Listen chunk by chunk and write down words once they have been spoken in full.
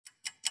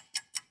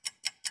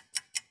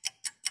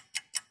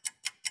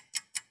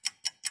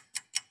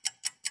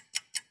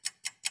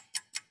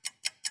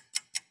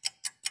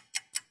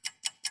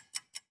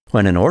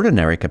When an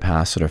ordinary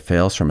capacitor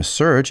fails from a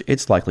surge,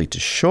 it's likely to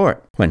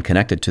short. When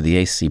connected to the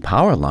AC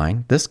power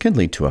line, this can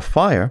lead to a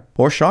fire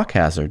or shock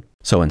hazard.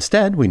 So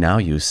instead, we now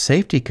use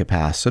safety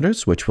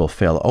capacitors, which will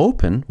fail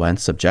open when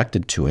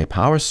subjected to a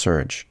power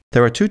surge.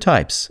 There are two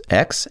types,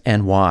 X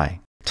and Y.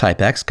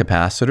 Type X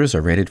capacitors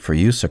are rated for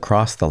use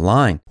across the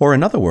line, or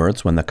in other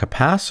words, when the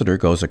capacitor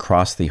goes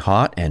across the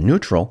hot and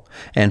neutral,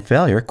 and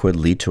failure could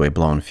lead to a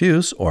blown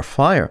fuse or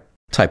fire.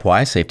 Type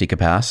Y safety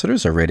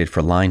capacitors are rated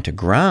for line to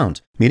ground,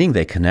 meaning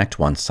they connect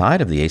one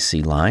side of the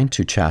AC line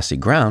to chassis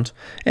ground,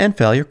 and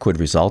failure could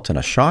result in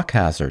a shock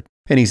hazard.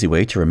 An easy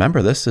way to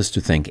remember this is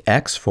to think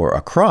X for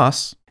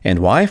across, and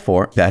Y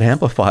for that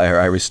amplifier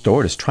I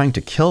restored is trying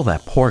to kill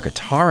that poor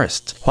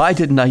guitarist. Why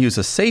didn't I use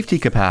a safety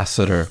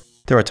capacitor?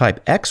 There are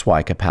type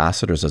XY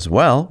capacitors as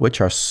well,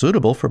 which are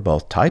suitable for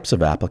both types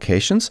of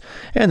applications,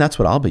 and that's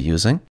what I'll be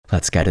using.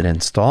 Let's get it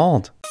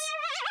installed.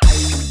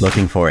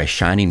 Looking for a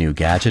shiny new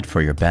gadget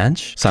for your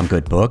bench? Some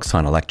good books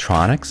on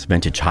electronics,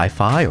 vintage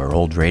hi-fi or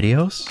old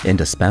radios?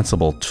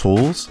 Indispensable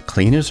tools,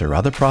 cleaners or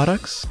other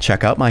products?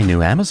 Check out my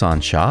new Amazon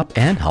shop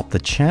and help the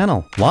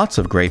channel. Lots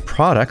of great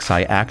products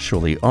I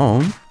actually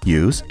own,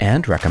 use,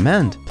 and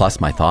recommend, plus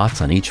my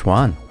thoughts on each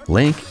one.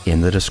 Link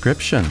in the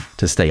description.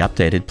 To stay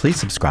updated, please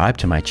subscribe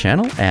to my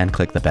channel and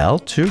click the bell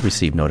to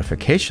receive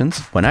notifications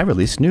when I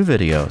release new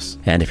videos.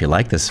 And if you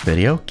like this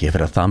video, give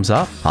it a thumbs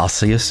up. I'll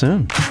see you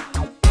soon.